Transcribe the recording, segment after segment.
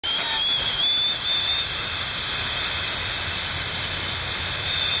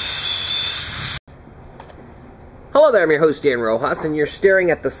Hello there, I'm your host Dan Rojas, and you're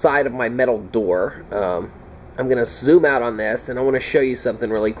staring at the side of my metal door. I'm going to zoom out on this, and I want to show you something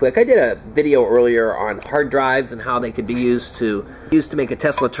really quick. I did a video earlier on hard drives and how they could be used to make a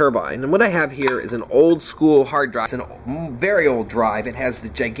Tesla turbine. And what I have here is an old school hard drive. It's a very old drive. It has the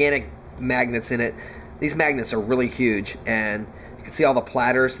gigantic magnets in it. These magnets are really huge, and you can see all the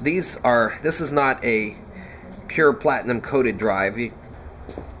platters. This is not a pure platinum coated drive.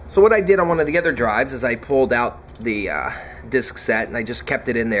 So what I did on one of the other drives is I pulled out the disk set and I just kept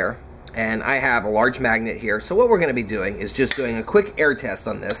it in there, and I have a large magnet here. So what we're going to be doing is just doing a quick air test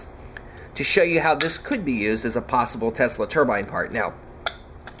on this to show you how this could be used as a possible Tesla turbine part. Now,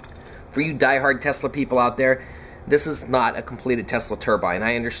 for you diehard Tesla people out there, this is not a completed Tesla turbine.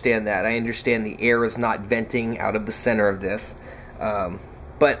 I understand that. I understand the air is not venting out of the center of this,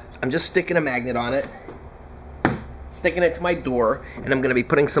 but I'm just sticking a magnet on it, sticking it to my door, and I'm going to be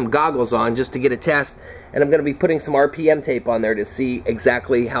putting some goggles on just to get a test, and I'm going to be putting some RPM tape on there to see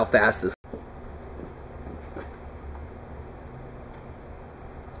exactly how fast this.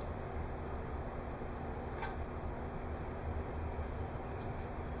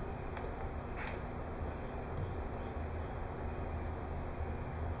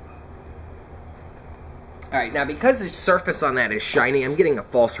 Alright, now because the surface on that is shiny, I'm getting a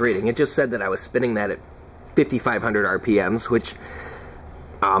false reading. It just said that I was spinning that at 5,500 RPMs, which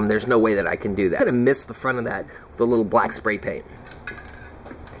there's no way that I can do that. I'm going to miss the front of that with a little black spray paint.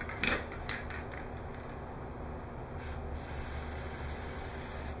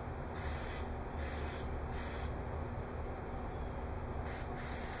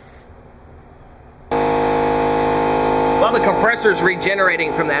 While the compressor's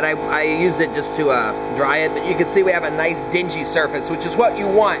regenerating from that, I used it just to dry it, but you can see we have a nice dingy surface, which is what you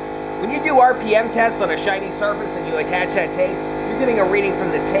want. When you do RPM tests on a shiny surface and you attach that tape, you're getting a reading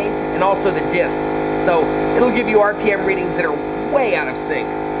from the tape and also the discs. So it'll give you RPM readings that are way out of sync.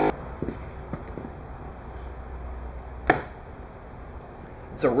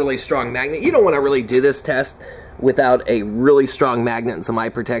 It's a really strong magnet. You don't want to really do this test without a really strong magnet and some eye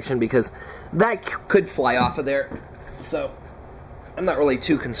protection, because that could fly off of there. So I'm not really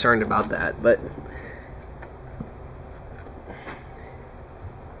too concerned about that, but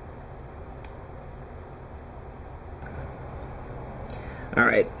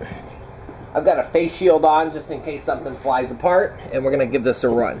alright, I've got a face shield on just in case something flies apart, and we're going to give this a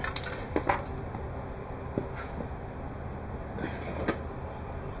run.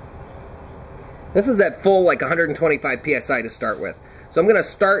 This is at full, like 125 PSI to start with. So I'm going to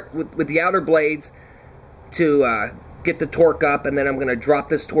start with the outer blades to get the torque up, and then I'm going to drop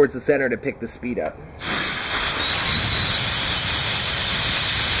this towards the center to pick the speed up.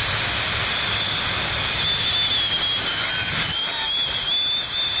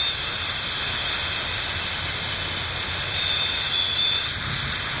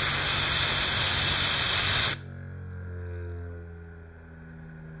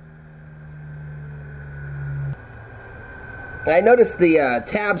 I noticed the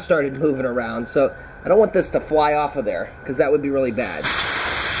tab started moving around, so I don't want this to fly off of there, because that would be really bad.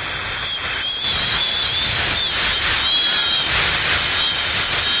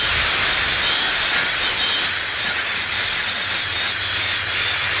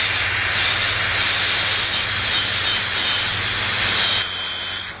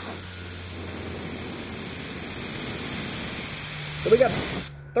 So we got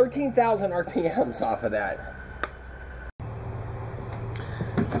 13,000 RPMs off of that.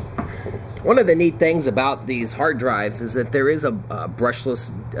 One of the neat things about these hard drives is that there is a brushless,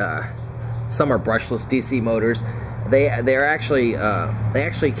 some are brushless DC motors. They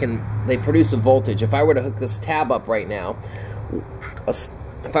produce a voltage. If I were to hook this tab up right now,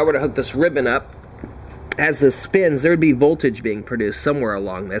 if I were to hook this ribbon up, as this spins, there would be voltage being produced somewhere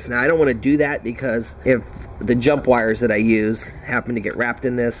along this. Now I don't want to do that, because if the jump wires that I use happen to get wrapped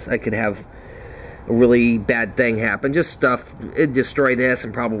in this, I could have a really bad thing happen. Just stuff, it'd destroy this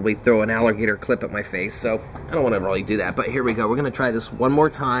and probably throw an alligator clip at my face. So I don't want to really do that. But here we go. We're going to try this one more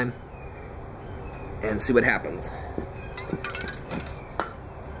time and see what happens.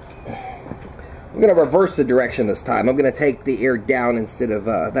 I'm going to reverse the direction this time. I'm going to take the air down instead of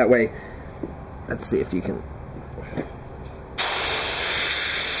that way. Let's see if you can.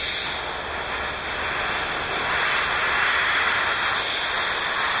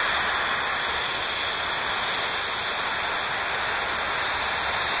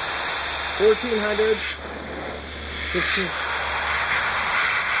 $1,400, 15.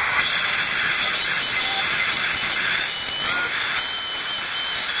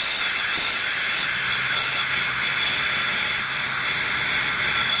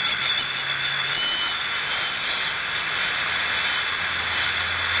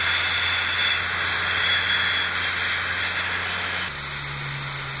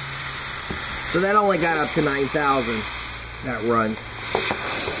 So that only got up to 9,000, that run.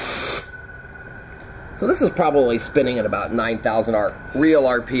 So this is probably spinning at about 9,000 real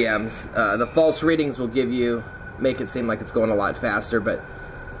RPMs. The false readings will make it seem like it's going a lot faster, but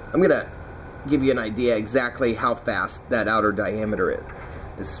I'm going to give you an idea exactly how fast that outer diameter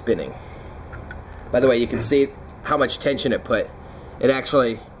is spinning. By the way, you can see how much tension it put. It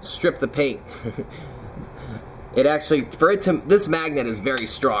actually stripped the paint. This magnet is very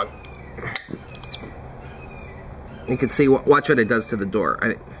strong. You can see, watch what it does to the door.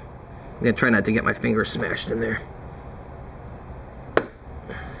 I'm going to try not to get my finger smashed in there.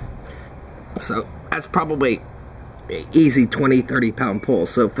 So that's probably an easy 20-30 pound pull.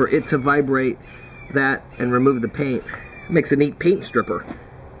 So for it to vibrate that and remove the paint, it makes a neat paint stripper.